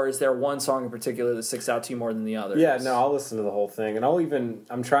 or is there one song in particular that sticks out to you more than the others? Yeah, no, I'll listen to the whole thing, and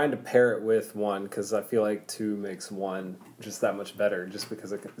I'm trying to pair it with 1, because I feel like 2 makes 1 just that much better, just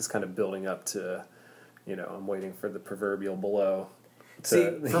because it's kind of building up to, I'm waiting for the proverbial blow. See,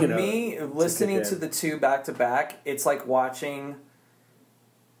 for me, listening to the 2 back to back, it's like watching.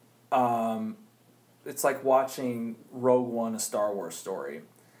 It's like watching Rogue One, a Star Wars story.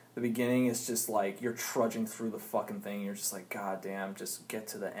 The beginning is just like you're trudging through the fucking thing. You're just like, God damn, just get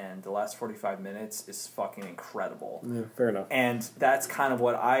to the end. The last 45 minutes is fucking incredible. Yeah, fair enough. And that's kind of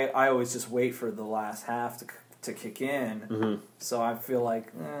what I always just wait for the last half to kick in. Mm-hmm. So I feel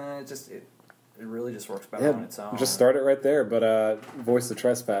like it really just works better on its own. Just start it right there, but Voice of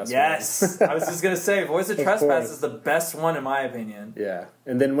Trespass. Yes! I was just going to say, Voice of Trespass course. is the best one in my opinion. Yeah.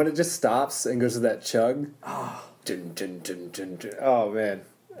 And then when it just stops and goes to that chug. Dun, dun, dun, dun, dun. Oh, man.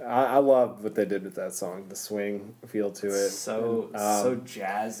 I love what they did with that song. The swing feel to it. So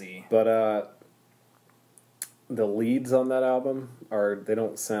jazzy. But the leads on that album they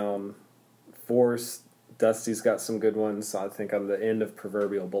don't sound forced. Dusty's got some good ones. I think on the end of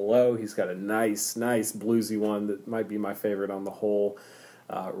Proverbial Below, he's got a nice bluesy one that might be my favorite on the whole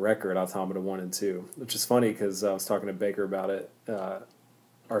record, Automata 1 and 2. Which is funny because I was talking to Baker about it.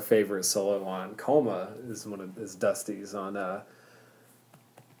 Our favorite solo on Coma is Dusty's on...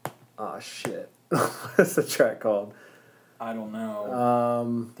 shit. What's the track called? I don't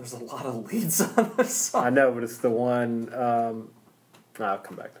know. There's a lot of leads on this song. I know, but it's the one... I'll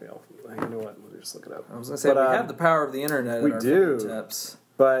come back to me. You know what? We'll just look it up. I was going to say, we have the power of the internet we at our do. fingertips.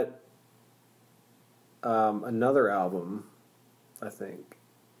 But another album, I think,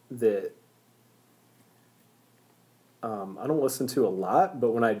 that I don't listen to a lot,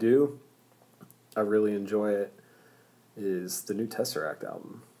 but when I do, I really enjoy it, is the new Tesseract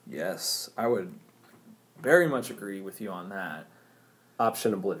album. Yes, I would very much agree with you on that.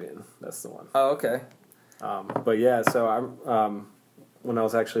 Option Oblivion, that's the one. Oh, okay. But yeah, so I'm when I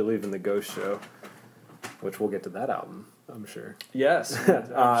was actually leaving the Ghost show, which we'll get to that album, I'm sure. Yes,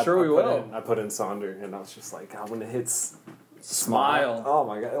 I'm sure we will. I put in Sonder, and I was just like, when it hits Smile. Oh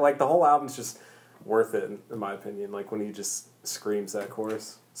my god! Like the whole album's just worth it, in my opinion. Like when he just screams that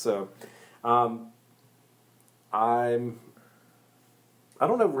chorus. So, I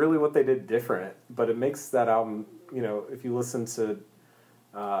don't know really what they did different, but it makes that album. You know, if you listen to,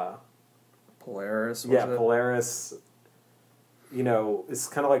 Polaris. Polaris. You know, it's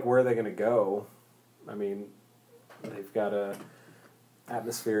kind of like, where are they going to go? I mean, they've got a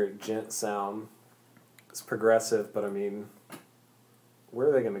atmospheric gent sound. It's progressive, but I mean, where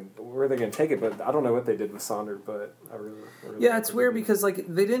are they going to take it? But I don't know what they did with Sonder, but I really yeah, it's weird because like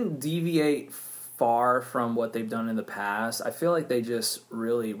they didn't deviate far from what they've done in the past. I feel like they just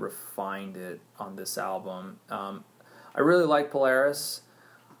really refined it on this album. I really like Polaris.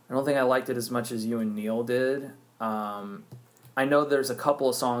 I don't think I liked it as much as you and Neil did. I know there's a couple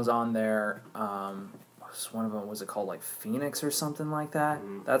of songs on there. One of them, was it called like Phoenix or something like that?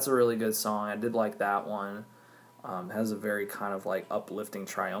 Mm-hmm. That's a really good song. I did like that one. It has a very kind of like uplifting,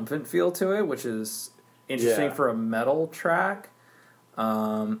 triumphant feel to it, which is interesting for a metal track.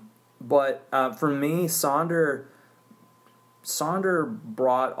 But for me, Sonder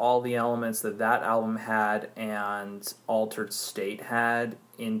brought all the elements that album had and Altered State had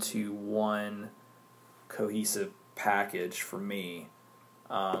into one cohesive package for me.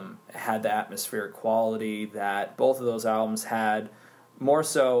 It had the atmospheric quality that both of those albums had, more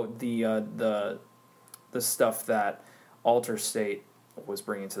so the stuff that Altered State was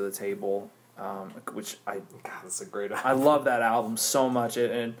bringing to the table, which that's a great album. I love that album so much,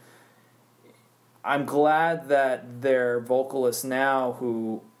 and I'm glad that their vocalist now,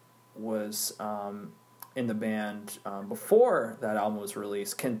 who was in the band before that album was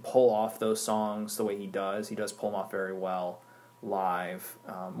released, can pull off those songs the way he does. He does pull them off very well live,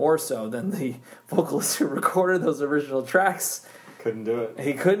 more so than the vocalist who recorded those original tracks. Couldn't do it.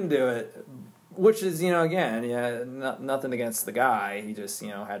 He couldn't do it, which is, nothing against the guy. He just,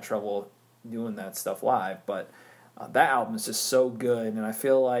 had trouble doing that stuff live, but that album is just so good, and I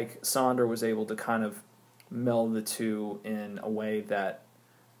feel like Sonder was able to kind of meld the two in a way that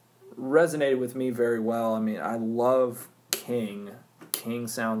resonated with me very well. I mean, I love King. King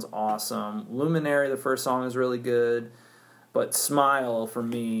sounds awesome. Luminary, the first song, is really good. But Smile, for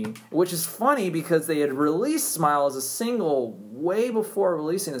me, which is funny because they had released Smile as a single way before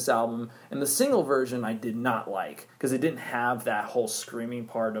releasing this album, and the single version I did not like because it didn't have that whole screaming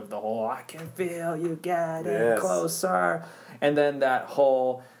part of the whole "I can feel you getting closer," and then that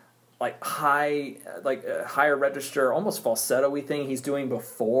whole higher register, almost falsetto-y thing he's doing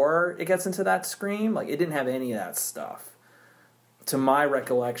before it gets into that scream. Like, it didn't have any of that stuff, to my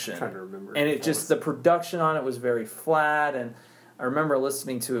recollection. I'm trying to remember. And it just, the production on it was very flat, and I remember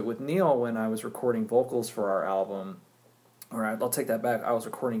listening to it with Neil when I was recording vocals for our album. Or I'll take that back. I was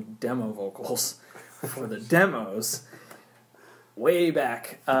recording demo vocals for the demos way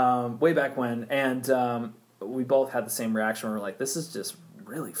back when, and we both had the same reaction. We were like, this is just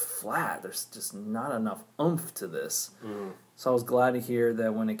really flat. There's just not enough oomph to this. Mm. So I was glad to hear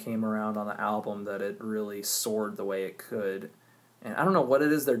that when it came around on the album that it really soared the way it could. And I don't know what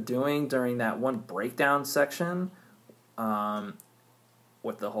it is they're doing during that one breakdown section.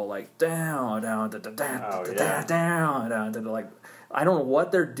 with the whole like down, down, da, da, da, Oh, da, yeah. down, down, da, da, like I don't know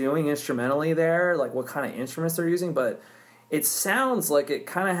what they're doing instrumentally there, like what kind of instruments they're using, but it sounds like it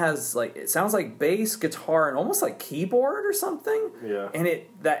kind of has like it sounds like bass, guitar, and almost like keyboard or something. Yeah. And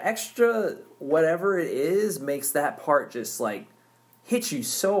that extra whatever it is makes that part just like hit you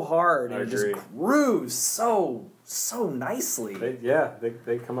so hard, and it just grooves so nicely.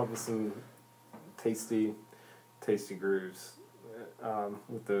 They come up with some tasty grooves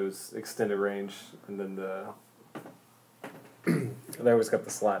with those extended range, and then they always got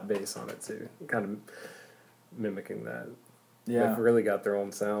the slap bass on it too, kind of mimicking that. Yeah, they've really got their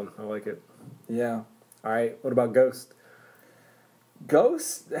own sound. I like it. Yeah. All right, what about Ghost?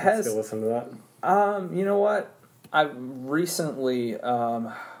 Ghost has. Still listen to that? You know what? I recently,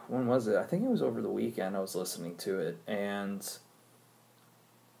 when was it? I think it was over the weekend. I was listening to it, and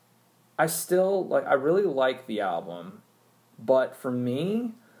I really like the album, but for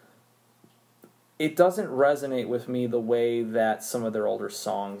me, it doesn't resonate with me the way that some of their older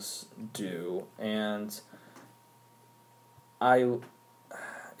songs do, and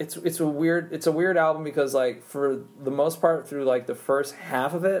it's a weird album because like for the most part through like the first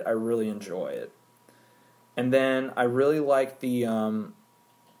half of it, I really enjoy it. And then I really like the,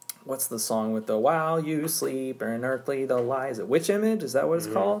 what's the song with the while you sleep unearthly the lies? Witch Image? Is that what it's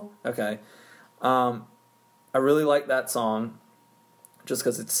called? Okay. I really like that song just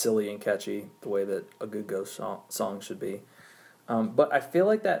because it's silly and catchy the way that a good Ghost song should be. But I feel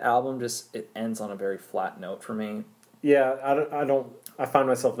like that album it ends on a very flat note for me. Yeah, I find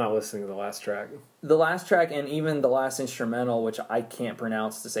myself not listening to the last track. The last track and even the last instrumental, which I can't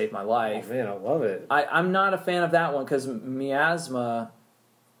pronounce to save my life. Oh man, I love it. I'm not a fan of that one because Miasma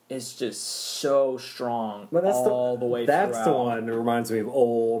is just so strong But that's all the way That's throughout. the one that reminds me of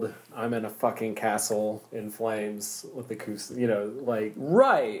old. I'm in a fucking castle in flames with the like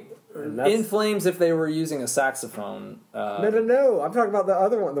right. In Flames, if they were using a saxophone. No. I'm talking about the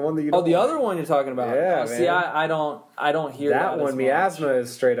other one, the one that you. Oh, the other one you're talking about. Yeah, see, I don't hear that one. as Miasma much.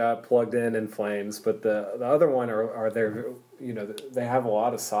 is straight up plugged in Flames, but the other one are there. They have a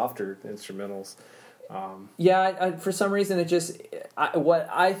lot of softer instrumentals. I for some reason it just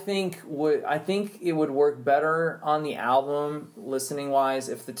I think it would work better on the album listening wise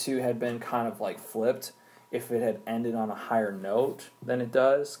if the two had been kind of like flipped, if it had ended on a higher note than it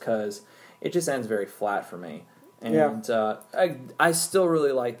does, because it just ends very flat for me. And I still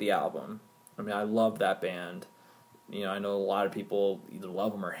really like the album. I mean, I love that band. I know a lot of people either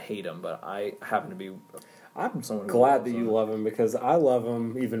love them or hate them, but I happen to be. I'm glad that you love them because I love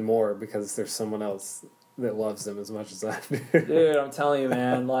them even more because there's someone else that loves them as much as I do. Dude, I'm telling you,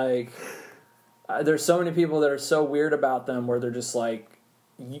 man, like, there's so many people that are so weird about them where they're just like,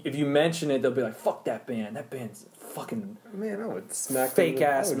 if you mention it, they'll be like, fuck that band. That band's fucking I would smack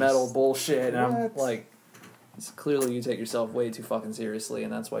fake-ass metal bullshit. And What? I'm like, clearly you take yourself way too fucking seriously,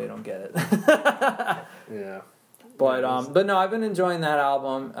 and that's why you don't get it. Yeah. But no, I've been enjoying that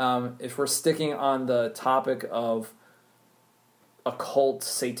album. If we're sticking on the topic of occult,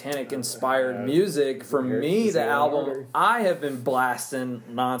 satanic-inspired music, for me, the album Ardor. I have been blasting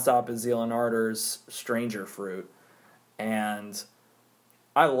nonstop is Zeal Ardor's Stranger Fruit, and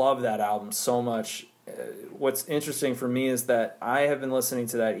I love that album so much. What's interesting for me is that I have been listening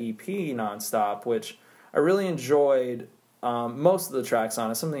to that EP nonstop, which I really enjoyed most of the tracks on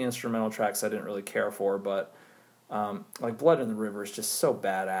it. Some of the instrumental tracks I didn't really care for, but like Blood in the River is just so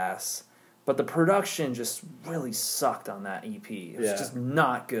badass. But the production just really sucked on that EP. It was just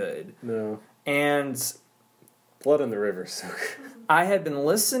not good. No. And Blood in the River is so good. I had been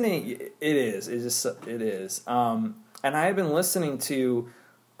listening. It is. And I had been listening to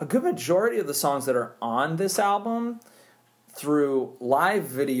a good majority of the songs that are on this album through live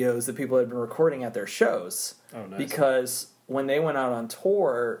videos that people had been recording at their shows. Oh, nice. Because when they went out on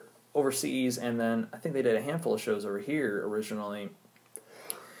tour overseas, and then I think they did a handful of shows over here originally,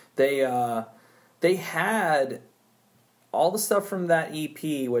 they had all the stuff from that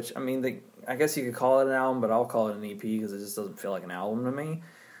EP, which, I mean, I guess you could call it an album, but I'll call it an EP because it just doesn't feel like an album to me.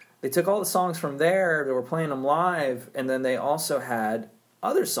 They took all the songs from there, they were playing them live, and then they also had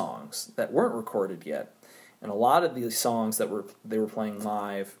other songs that weren't recorded yet. And a lot of these songs that they were playing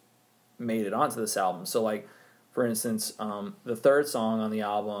live made it onto this album. So, like, for instance, the third song on the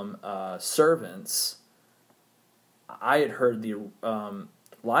album, Servants, I had heard the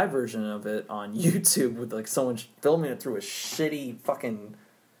live version of it on YouTube with like someone filming it through a shitty fucking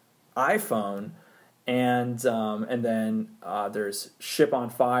iPhone, and then there's Ship on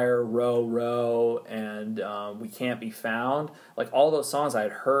Fire, Row Row, and We Can't Be Found. Like all those songs I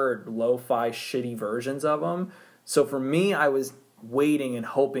had heard lo-fi shitty versions of them. So for me, I was waiting and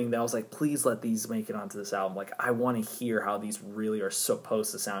hoping that I was like, please let these make it onto this album. Like, I want to hear how these really are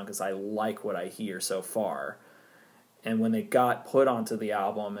supposed to sound because I like what I hear so far. And when they got put onto the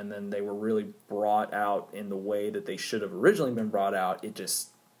album and then they were really brought out in the way that they should have originally been brought out,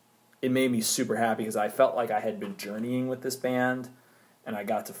 it made me super happy because I felt like I had been journeying with this band and I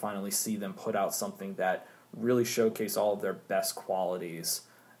got to finally see them put out something that really showcased all of their best qualities.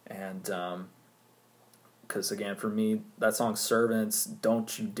 And because, again, for me, that song Servants,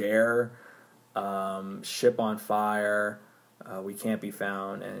 Don't You Dare, Ship on Fire, We Can't Be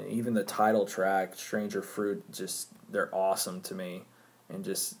Found, and even the title track, Stranger Fruit, just, they're awesome to me. And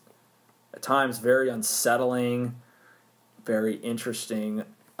just, at times, very unsettling, very interesting,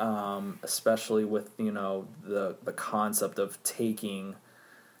 especially with, the concept of taking,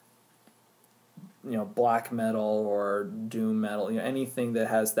 black metal or doom metal, anything that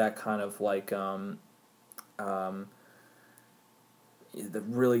has that kind of like, the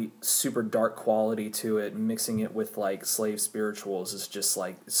really super dark quality to it, mixing it with like slave spirituals is just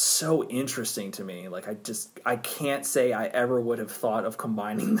like so interesting to me. Like I can't say I ever would have thought of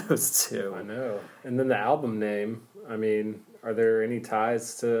combining those two. I know. And then the album name, I mean, are there any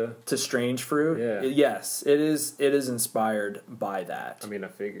ties to Strange Fruit? Yeah. Yes, it is inspired by that. I mean, I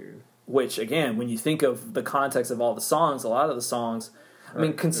figured. Which, again, when you think of the context of all the songs, a lot of the songs, I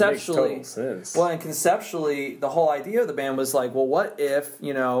mean, conceptually, it makes total sense. Well, and conceptually, the whole idea of the band was like, well, what if,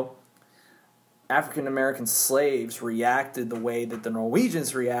 African American slaves reacted the way that the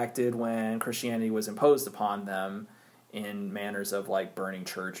Norwegians reacted when Christianity was imposed upon them in manners of like burning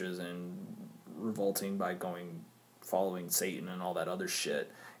churches and revolting by following Satan and all that other shit.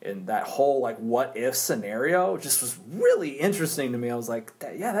 And that whole like what if scenario just was really interesting to me. I was like,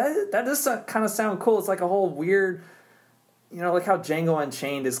 that does kind of sound cool. It's like a whole weird, like how Django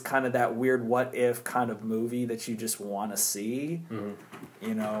Unchained is kind of that weird what if kind of movie that you just want to see,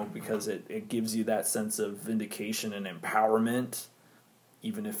 because it gives you that sense of vindication and empowerment,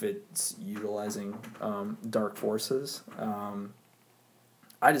 even if it's utilizing dark forces.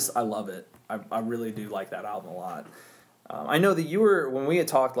 I love it. I really do like that album a lot. I know that when we had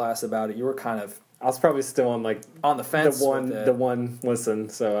talked last about it, you were kind of... I was probably still on on the fence the one listen,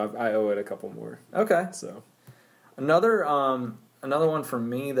 so I owe it a couple more. Okay. So another one for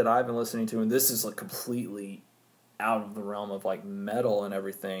me that I've been listening to, and this is like completely out of the realm of like metal and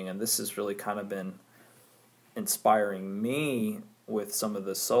everything, and this has really kind of been inspiring me with some of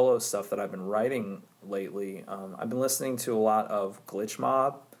the solo stuff that I've been writing lately. I've been listening to a lot of Glitch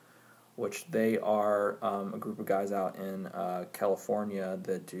Mob, which they are a group of guys out in California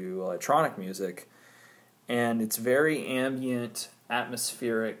that do electronic music. And it's very ambient,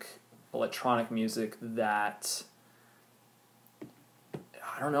 atmospheric electronic music that,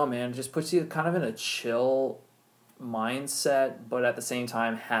 I don't know, man, just puts you kind of in a chill mindset, but at the same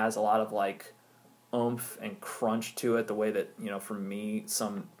time has a lot of like oomph and crunch to it, the way that, for me,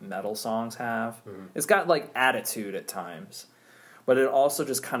 some metal songs have. Mm-hmm. It's got like attitude at times, but it also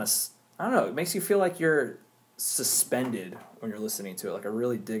just kind of, I don't know, it makes you feel like you're suspended when you're listening to it. Like, I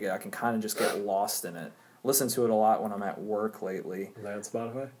really dig it. I can kind of just get lost in it. Listen to it a lot when I'm at work lately. Are they on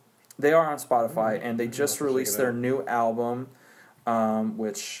Spotify? They are on Spotify, and they just released their new album,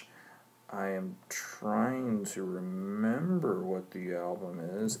 which I am trying to remember what the album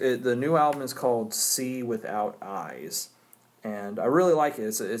is. The new album is called Sea Without Eyes, and I really like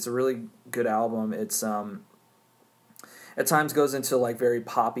it. It's a really good album. It's at times goes into like very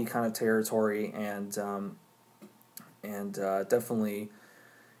poppy kind of territory, and definitely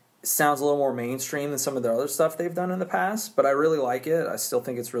sounds a little more mainstream than some of the other stuff they've done in the past, but I really like it. I still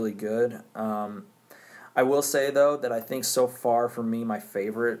think it's really good. I will say, though, that I think so far for me, my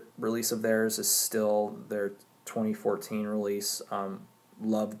favorite release of theirs is still their 2014 release,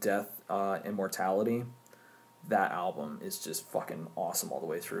 Love, Death, Immortality. That album is just fucking awesome all the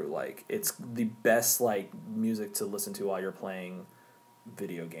way through. Like, it's the best, like, music to listen to while you're playing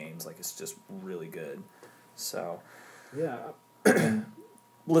video games. Like, it's just really good. So, yeah.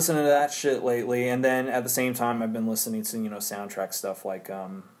 Listening to that shit lately, and then at the same time, I've been listening to, soundtrack stuff like,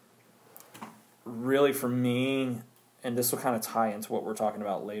 really for me, and this will kind of tie into what we're talking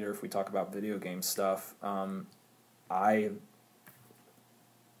about later if we talk about video game stuff, I've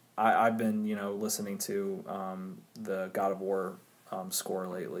been, listening to the God of War score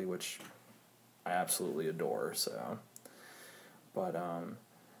lately, which I absolutely adore. So, but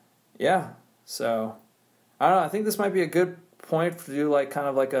yeah. So I don't know. I think this might be a good point to do like kind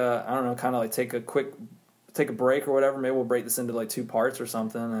of like take a break or whatever. Maybe we'll break this into like 2 parts or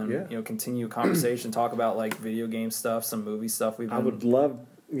something, and continue a conversation, talk about like video game stuff, some movie stuff. I would love,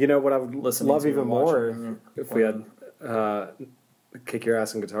 what I would love even more if we had kick your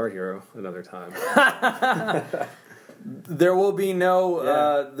ass in Guitar Hero another time. There will be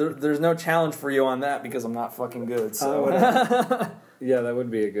no, there's no challenge for you on that because I'm not fucking good. So yeah, that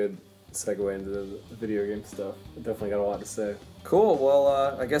would be a good segue into the video game stuff. I definitely got a lot to say. Cool.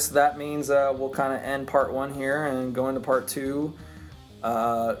 Well, I guess that means we'll kind of end part 1 here and go into part 2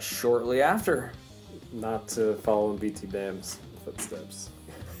 shortly after. Not to follow in BTBAM's footsteps.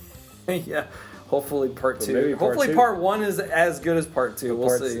 Yeah. Hopefully part 2. Maybe Hopefully part 1 is as good as part 2.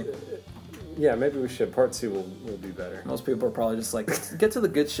 We'll see. Yeah, maybe we should. Part 2 will be better. Most people are probably just like, get to the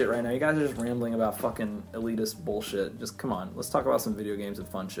good shit right now. You guys are just rambling about fucking elitist bullshit. Just come on. Let's talk about some video games and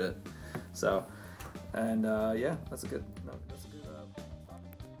fun shit. So, and yeah, that's a good.